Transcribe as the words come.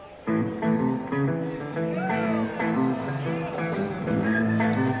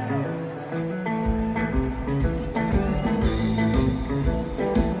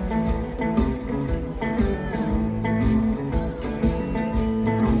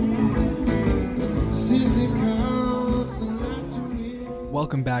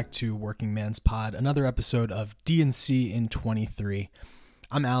Welcome back to Working Man's Pod, another episode of D&C in 23.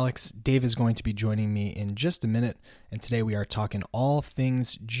 I'm Alex. Dave is going to be joining me in just a minute, and today we are talking all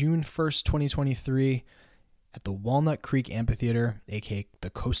things June 1st, 2023 at the Walnut Creek Amphitheater, aka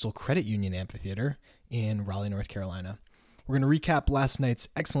the Coastal Credit Union Amphitheater in Raleigh, North Carolina. We're going to recap last night's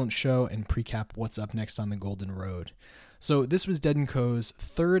excellent show and precap what's up next on the Golden Road. So this was Dead & Co.'s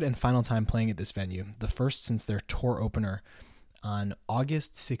third and final time playing at this venue, the first since their tour opener on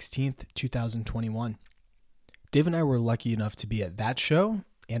August 16th, 2021. Dave and I were lucky enough to be at that show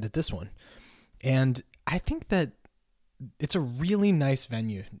and at this one. And I think that it's a really nice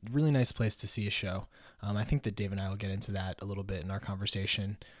venue, really nice place to see a show. I think that Dave and I will get into that a little bit in our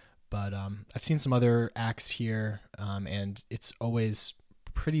conversation. But I've seen some other acts here, and it's always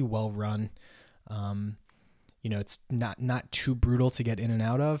pretty well run. It's not too brutal to get in and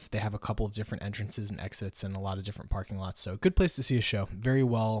out of. They have a couple of different entrances and exits and a lot of different parking lots. So good place to see a show. Very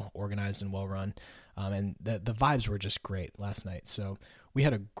well organized and well run. And the vibes were just great last night. So we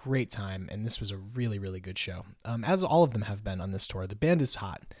had a great time, and this was a really, really good show. As all of them have been on this tour. The band is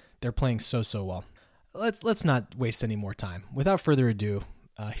hot. They're playing so well. Let's not waste any more time. Without further ado,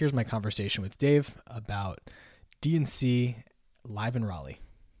 here's my conversation with Dave about D&C live in Raleigh.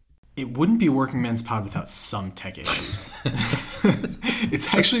 It wouldn't be Working Man's Pod without some tech issues.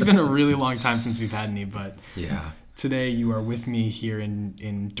 It's actually been a really long time since we've had any, but yeah. Today you are with me here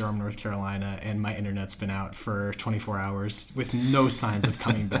in Durham, North Carolina, and my internet's been out for 24 hours with no signs of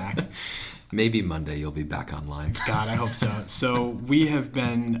coming back. Maybe Monday you'll be back online. God, I hope so. So we have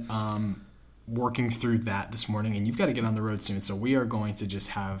been working through that this morning, and you've got to get on the road soon. So we are going to just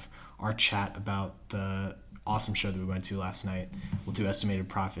have our chat about the awesome show that we went to last night. We'll do estimated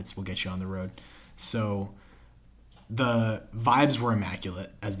profits. We'll get you on the road. So the vibes were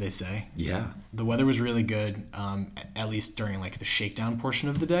immaculate, as they say. Yeah. The weather was really good, at least during like the shakedown portion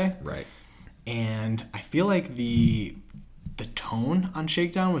of the day. Right. And I feel like the tone on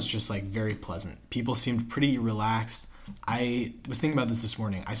shakedown was just like very pleasant. People seemed pretty relaxed. I was thinking about this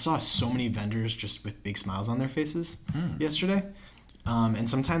morning. I saw so many vendors just with big smiles on their faces yesterday. And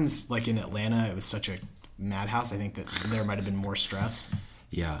sometimes, like in Atlanta, it was such a madhouse. I think that there might have been more stress.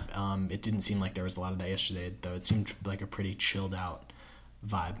 Yeah. It didn't seem like there was a lot of that yesterday, though. It seemed like a pretty chilled out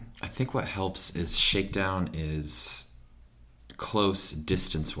vibe. I think what helps is Shakedown is close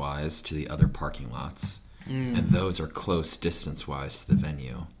distance-wise to the other parking lots. And those are close distance-wise to the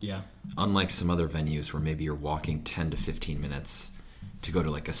venue. Yeah. Unlike some other venues where maybe you're walking 10 to 15 minutes to go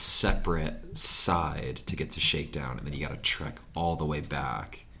to like a separate side to get to Shakedown, and then you got to trek all the way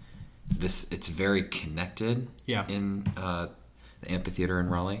back. It's very connected in the amphitheater in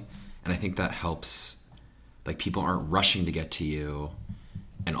Raleigh, and I think that helps. Like, people aren't rushing to get to you,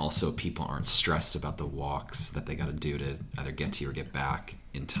 and also people aren't stressed about the walks that they got to do to either get to you or get back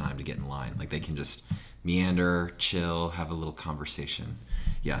in time to get in line. Like, they can just meander, chill, have a little conversation.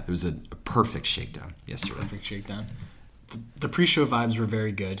 Yeah, it was a perfect shakedown yesterday. Perfect shakedown. The pre-show vibes were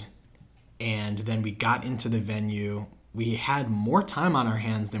very good, and then we got into the venue. We had more time on our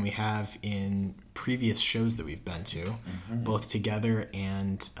hands than we have in previous shows that we've been to, both together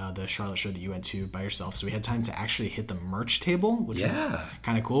and the Charlotte show that you went to by yourself. So we had time to actually hit the merch table, which was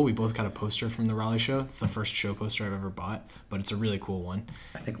kind of cool. We both got a poster from the Raleigh show. It's the first show poster I've ever bought, but it's a really cool one.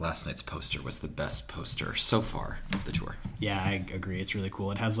 I think last night's poster was the best poster so far of the tour. Yeah, I agree. It's really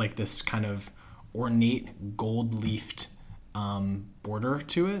cool. It has like this kind of ornate gold-leafed border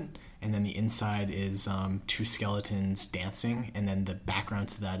to it. And then the inside is two skeletons dancing, and then the background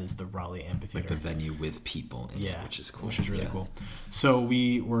to that is the Raleigh Amphitheater. Like the venue with people in it, which is cool. Which is really cool. So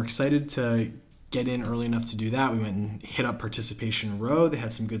we were excited to get in early enough to do that. We went and hit up Participation Row. They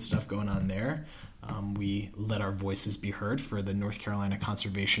had some good stuff going on there. We let our voices be heard for the North Carolina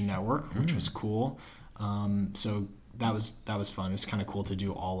Conservation Network, which was cool. So that was fun. It was kind of cool to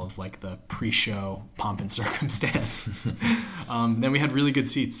do all of like the pre-show pomp and circumstance. Then we had really good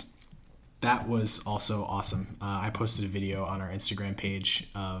seats. That was also awesome. I posted a video on our Instagram page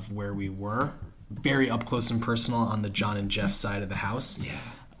of where we were, very up close and personal on the John and Jeff side of the house,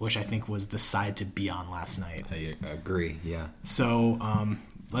 which I think was the side to be on last night. I agree, yeah. So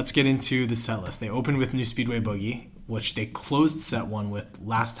let's get into the set list. They opened with New Speedway Boogie, which they closed set one with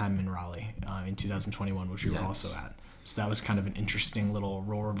last time in Raleigh in 2021, which we were also at. So that was kind of an interesting little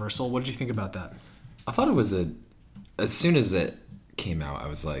role reversal. What did you think about that? I thought it was as soon as it came out, I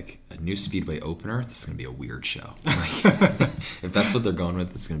was like, a New Speedway opener? This is going to be a weird show. Like, if that's what they're going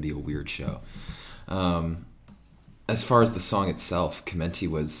with, it's going to be a weird show. As far as the song itself, Chimenti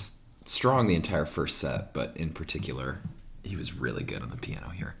was strong the entire first set, but in particular, he was really good on the piano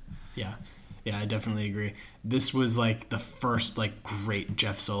here. Yeah. Yeah, I definitely agree. This was like the first like great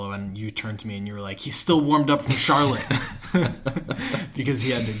Jeff solo, and you turned to me and you were like, he's still warmed up from Charlotte because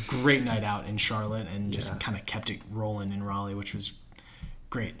he had a great night out in Charlotte and just kind of kept it rolling in Raleigh, which was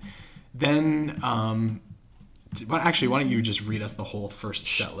great. Then, why don't you just read us the whole first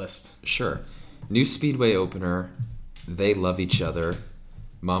set list? Sure. New Speedway opener, They Love Each Other,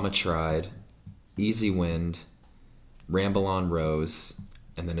 Mama Tried, Easy Wind, Ramble on Rose,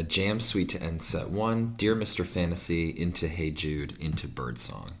 and then a jam suite to end set 1, Dear Mr. Fantasy, into Hey Jude, into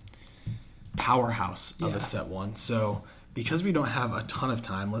Birdsong. Powerhouse of a set 1. So because we don't have a ton of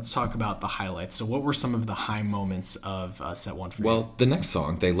time, let's talk about the highlights. So what were some of the high moments of set 1 for you? Well, the next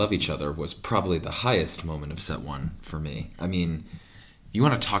song, They Love Each Other, was probably the highest moment of set 1 for me. I mean, you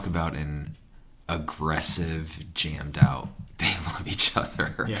want to talk about an aggressive, jammed out, They Love Each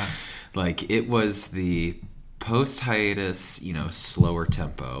Other. Yeah. Like, it was the post-hiatus, slower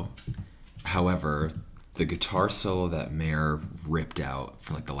tempo. However, the guitar solo that Mayer ripped out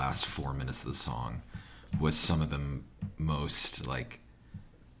for like the last 4 minutes of the song was some of the most like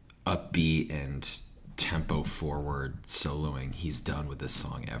upbeat and tempo forward soloing he's done with this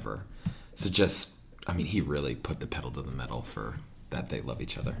song ever. So he really put the pedal to the metal for that They Love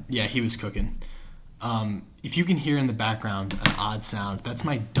Each Other. Yeah, he was cooking. If you can hear in the background an odd sound, that's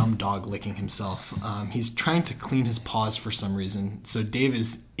my dumb dog licking himself. He's trying to clean his paws for some reason, so Dave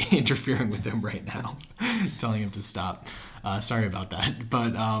is interfering with him right now, telling him to stop. Sorry about that.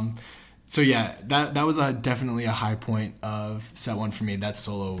 But so yeah, that was definitely a high point of set 1 for me. That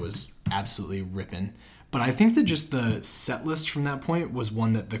solo was absolutely ripping. But I think that just the set list from that point was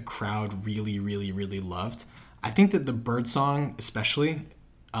one that the crowd really, really, really loved. I think that the Birdsong especially,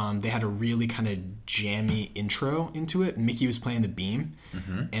 they had a really kind of jammy intro into it. Mickey was playing the beam,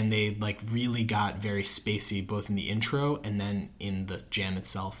 and they like really got very spacey both in the intro and then in the jam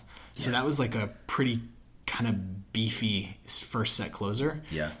itself. So that was like a pretty kind of beefy first set closer.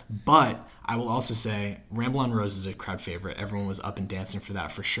 Yeah. But I will also say Ramble on Rose is a crowd favorite. Everyone was up and dancing for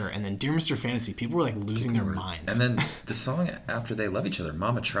that for sure. And then Dear Mr. Fantasy, people were like losing their minds. And then the song after They Love Each Other,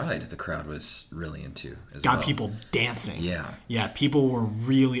 Mama Tried, the crowd was really into as well. Got people dancing. Yeah. Yeah, people were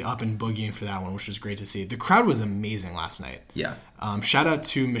really up and boogieing for that one, which was great to see. The crowd was amazing last night. Yeah. Shout out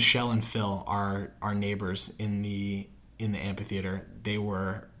to Michelle and Phil, our neighbors in the amphitheater. They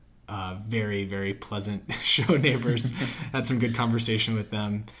were very, very pleasant show neighbors. Had some good conversation with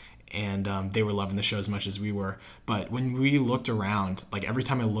them. And they were loving the show as much as we were. But when we looked around, like every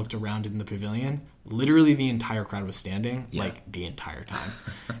time I looked around in the pavilion, literally the entire crowd was standing, like the entire time.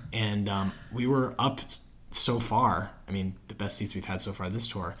 And we were up so far, I mean, the best seats we've had so far this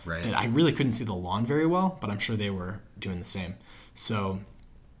tour, that I really couldn't see the lawn very well, but I'm sure they were doing the same. So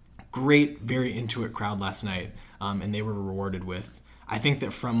great, very into it crowd last night. And they were rewarded with, I think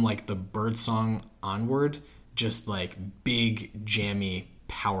that from like the Birdsong onward, just like big, jammy,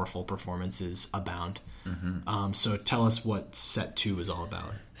 powerful performances abound. So tell us what set 2 is all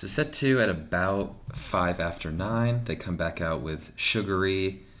about. So set 2 at about 5 after 9, they come back out with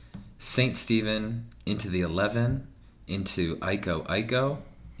Sugary, St. Stephen, Into the 11, into Iko Iko,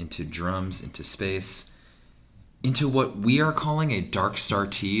 into Drums, into Space, into what we are calling a Dark Star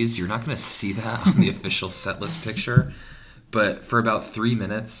tease. You're not going to see that on the official setlist picture, but for about 3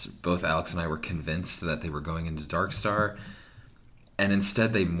 minutes, both Alex and I were convinced that they were going into Dark Star. And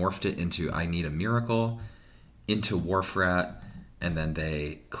instead, they morphed it into I Need a Miracle, into Wharf Rat, and then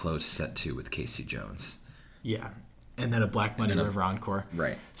they closed set 2 with Casey Jones. Yeah, and then a Black Muddy River encore.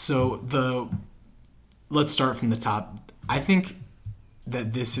 Right. So let's start from the top. I think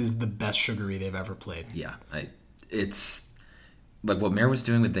that this is the best Sugary they've ever played. Yeah, it's like what Mayer was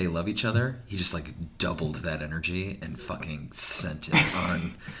doing with They Love Each Other. He just like doubled that energy and fucking sent it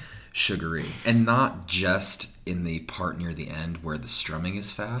on Sugary. And not just in the part near the end where the strumming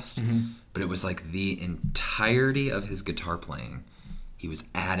is fast, but it was like the entirety of his guitar playing. He was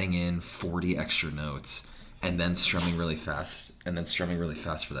adding in 40 extra notes and then strumming really fast and then strumming really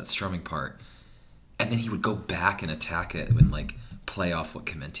fast for that strumming part. And then he would go back and attack it and like play off what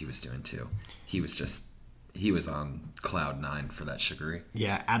Chimenti was doing too. He was on cloud 9 for that Sugary.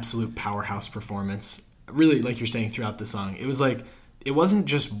 Yeah, absolute powerhouse performance. Really, like you're saying throughout the song, it was like, it wasn't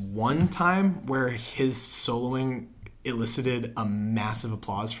just one time where his soloing elicited a massive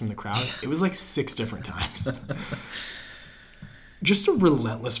applause from the crowd. It was like 6 different times. Just a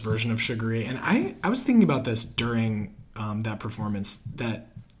relentless version of Sugary. And I was thinking about this during that performance,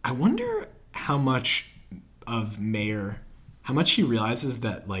 that I wonder how much of Mayer, how much he realizes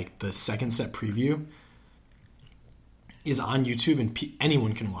that like the second set preview is on YouTube and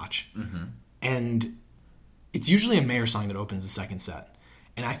anyone can watch. And it's usually a Mayer song that opens the second set.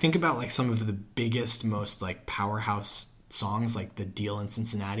 And I think about like some of the biggest, most like powerhouse songs, like the Deal in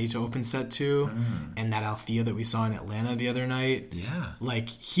Cincinnati to open set to, and that Althea that we saw in Atlanta the other night. Yeah. Like,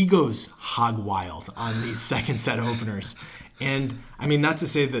 he goes hog wild on these second set openers. And I mean, not to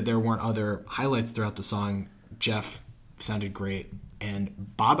say that there weren't other highlights throughout the song. Jeff sounded great.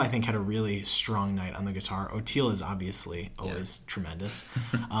 And Bob, I think, had a really strong night on the guitar. Oteil is obviously always tremendous.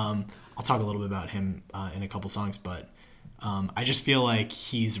 I'll talk a little bit about him in a couple songs, but I just feel like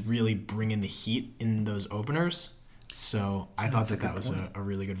he's really bringing the heat in those openers. So I thought that was a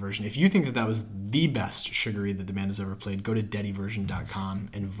really good version. If you think that was the best Sugary that the band has ever played, go to DeadyVersion.com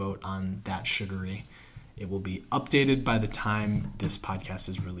and vote on that Sugary. It will be updated by the time this podcast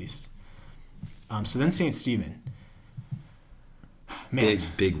is released. So then St. Stephen. Man.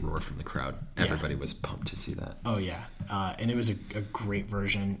 Big roar from the crowd. Everybody was pumped to see that. Oh, yeah. And it was a great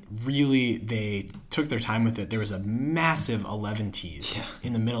version. Really, they took their time with it. There was a massive 11 tease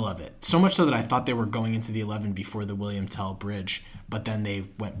in the middle of it. So much so that I thought they were going into the 11 before the William Tell Bridge. But then they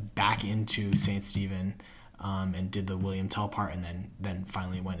went back into St. Stephen and did the William Tell part, and then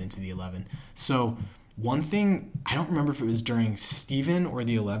finally went into the 11. So one thing, I don't remember if it was during Stephen or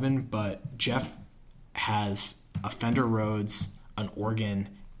the 11, but Jeff has a Fender Rhodes, an organ,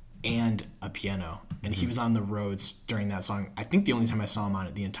 and a piano, and he was on the Rhodes during that song. I think the only time I saw him on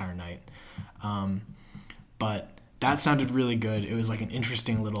it the entire night. But that sounded really good. It was like an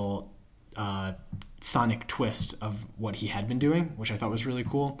interesting little sonic twist of what he had been doing, which I thought was really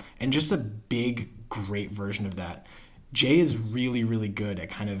cool, and just a big, great version of that. Jay is really, really good at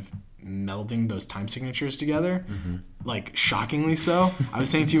kind of melding those time signatures together, like shockingly so. I was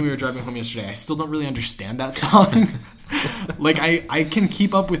saying to you when we were driving home yesterday, I still don't really understand that song. Like, I can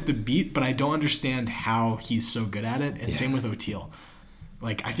keep up with the beat, but I don't understand how he's so good at it. And same with Oteil.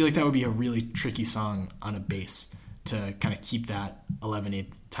 Like, I feel like that would be a really tricky song on a bass to kind of keep that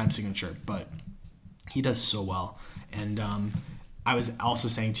 11/8 time signature, but he does so well. And I was also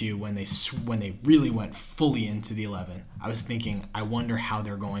saying to you when they really went fully into the 11, I was thinking, I wonder how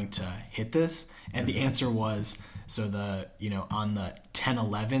they're going to hit this. And the answer was, so on the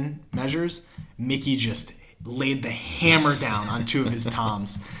 10-11 measures, Mickey just laid the hammer down on two of his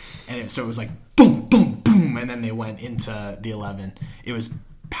toms. And so it was like boom, boom, boom. And then they went into the 11. It was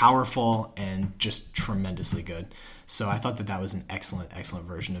powerful and just tremendously good. So I thought that was an excellent, excellent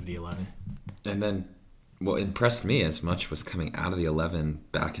version of the 11. And then what impressed me as much was coming out of the 11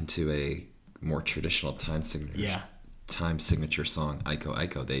 back into a more traditional time signature song, Aiko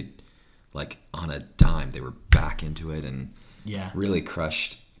Aiko. They, like, on a dime, they were back into it and really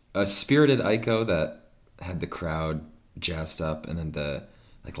crushed. A spirited Aiko that had the crowd jazzed up, and then the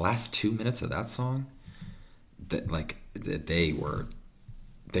last 2 minutes of that song, they were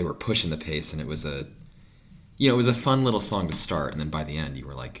pushing the pace, and it was a fun little song to start, and then by the end you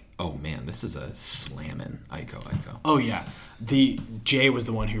were like, oh man, this is a slammin' Aiko Aiko. Oh yeah. Jay was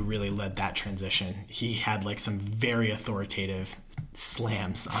the one who really led that transition. He had like some very authoritative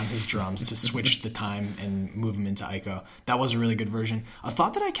slams on his drums to switch the time and move him into Aiko. That was a really good version. A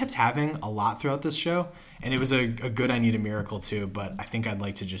thought that I kept having a lot throughout this show, and it was a good I Need a Miracle too, but I think I'd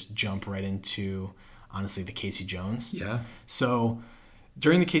like to just jump right into, honestly, the Casey Jones. Yeah. So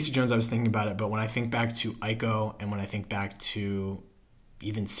during the Casey Jones, I was thinking about it, but when I think back to Aiko and when I think back to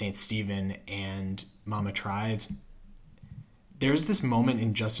even St. Stephen and Mama Tried, there's this moment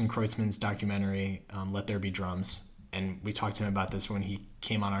in Justin Kreutzmann's documentary, Let There Be Drums, and we talked to him about this when he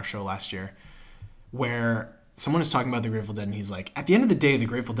came on our show last year, where someone was talking about the Grateful Dead, and he's like, at the end of the day, the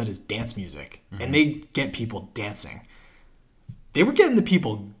Grateful Dead is dance music, and they get people dancing. They were getting the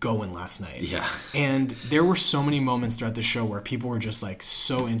people going last night. Yeah. And there were so many moments throughout the show where people were just like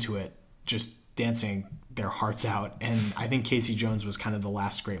so into it, just dancing their hearts out. And I think Casey Jones was kind of the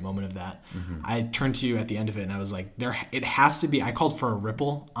last great moment of that. I turned to you at the end of it and I was like, it has to be, I called for a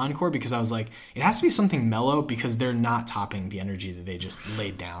Ripple encore because I was like, it has to be something mellow because they're not topping the energy that they just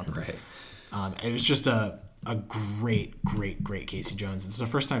laid down. Right. It was just a great, great, great Casey Jones. It's the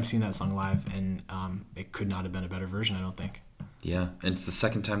first time I've seen that song live, and it could not have been a better version, I don't think. Yeah, and it's the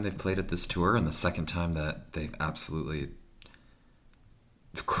second time they've played at this tour, and the second time that they've absolutely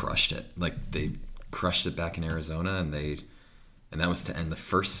crushed it. Like, they crushed it back in Arizona, and that was to end the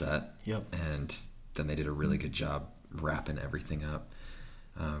first set. Yep. And then they did a really good job wrapping everything up.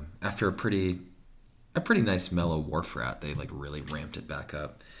 After a pretty nice mellow Wharf Rat, they like really ramped it back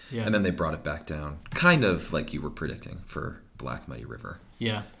up. Yeah. And then they brought it back down, kind of like you were predicting for Black Muddy River.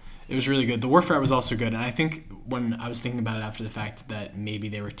 Yeah. It was really good. The Wharf Rat was also good. And I think when I was thinking about it after the fact that maybe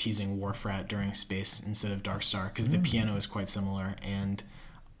they were teasing Wharf Rat during Space instead of Dark Star because the piano is quite similar. And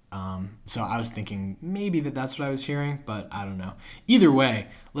So I was thinking maybe that's what I was hearing, but I don't know. Either way,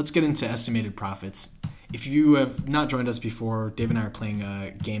 let's get into estimated profits. If you have not joined us before, Dave and I are playing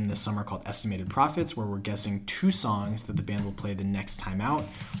a game this summer called Estimated Profits, where we're guessing 2 songs that the band will play the next time out.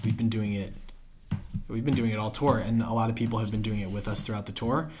 We've been doing it all tour, and a lot of people have been doing it with us throughout the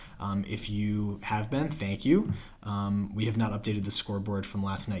tour. If you have been, thank you. We have not updated the scoreboard from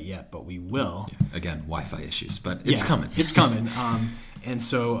last night yet, but we will. Yeah. Again, Wi-Fi issues, but it's coming. It's coming. And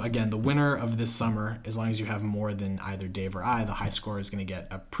so, again, the winner of this summer, as long as you have more than either Dave or I, the high scorer is going to get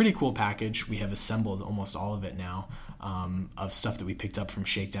a pretty cool package. We have assembled almost all of it now, of stuff that we picked up from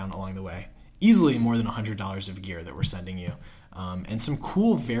Shakedown along the way. Easily more than $100 of gear that we're sending you. And some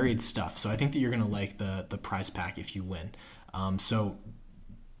cool varied stuff. So I think that you're going to like the prize pack if you win. So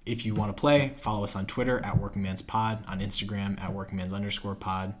if you want to play, follow us on Twitter at WorkingMansPod, on Instagram at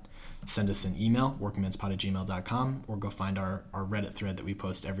WorkingMans_pod. Send us an email, workingmanspod@gmail.com, or go find our Reddit thread that we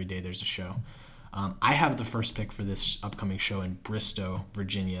post every day there's a show. I have the first pick for this upcoming show in Bristow,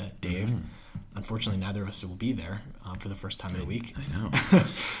 Virginia, Dave. Mm. Unfortunately, neither of us will be there for the first time in a week. I know.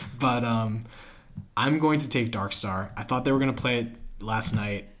 But I'm going to take Dark Star. I thought they were going to play it last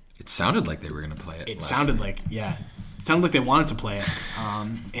night. It sounded like they were going to play it. It sounded like they wanted to play it.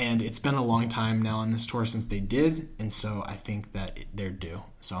 And it's been a long time now on this tour since they did, and so I think that they're due.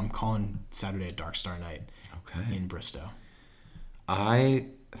 So I'm calling Saturday a Dark Star night in Bristow. I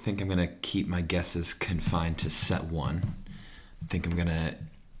think I'm going to keep my guesses confined to set 1. I think I'm going to...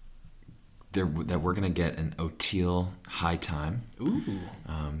 that we're going to get an O'Teal High Time. Ooh.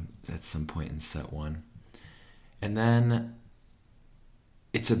 At some point in set 1. And then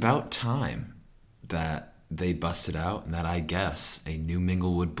it's about time that they busted out and that I guess a New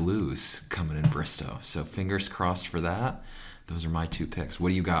Minglewood Blues coming in Bristow. So fingers crossed for that. Those are my 2 picks. What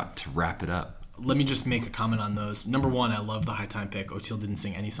do you got to wrap it up? Let me just make a comment on those. Number 1, I love the High Time pick. O'Teal didn't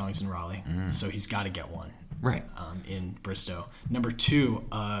sing any songs in Raleigh, so he's got to get one. Right. In Bristow. Number 2,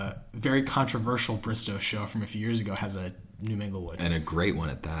 a very controversial Bristow show from a few years ago has a New Minglewood. And a great one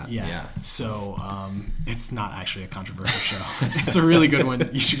at that. Yeah. So it's not actually a controversial show. It's a really good one.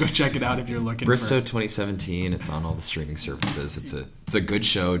 You should go check it out if you're looking Bristow 2017. It's on all the streaming services. It's a good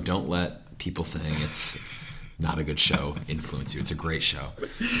show. Don't let people saying it's not a good show influence you. It's a great show.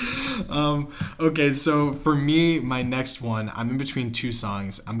 Okay, so for me, my next one, I'm in between 2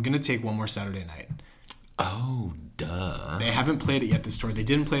 songs. I'm going to take One More Saturday Night. Oh, duh. They haven't played it yet this tour. They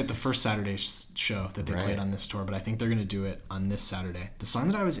didn't play it the first Saturday show that they played on this tour, but I think they're going to do it on this Saturday. The song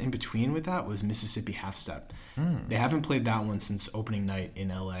that I was in between with that was Mississippi Half Step. They haven't played that one since opening night in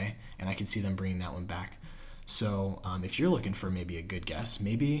LA, and I can see them bringing that one back. So if you're looking for maybe a good guess,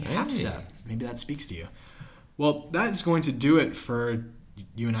 maybe Half Step. Maybe that speaks to you. Well, that's going to do it for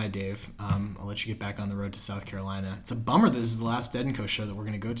you and I, Dave. I'll let you get back on the road to South Carolina. It's a bummer this is the last Dead & Co. show that we're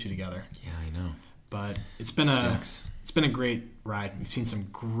going to go to together. Yeah, I know. But it's been a great ride. We've seen some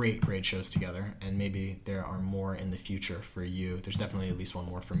great shows together, and maybe there are more in the future for you. There's definitely at least one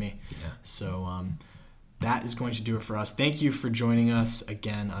more for me. Yeah. So that is going to do it for us. Thank you for joining us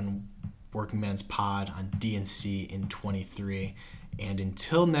again on Working Man's Pod on DNC in 23. And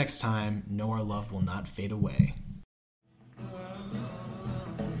until next time, know our love will not fade away.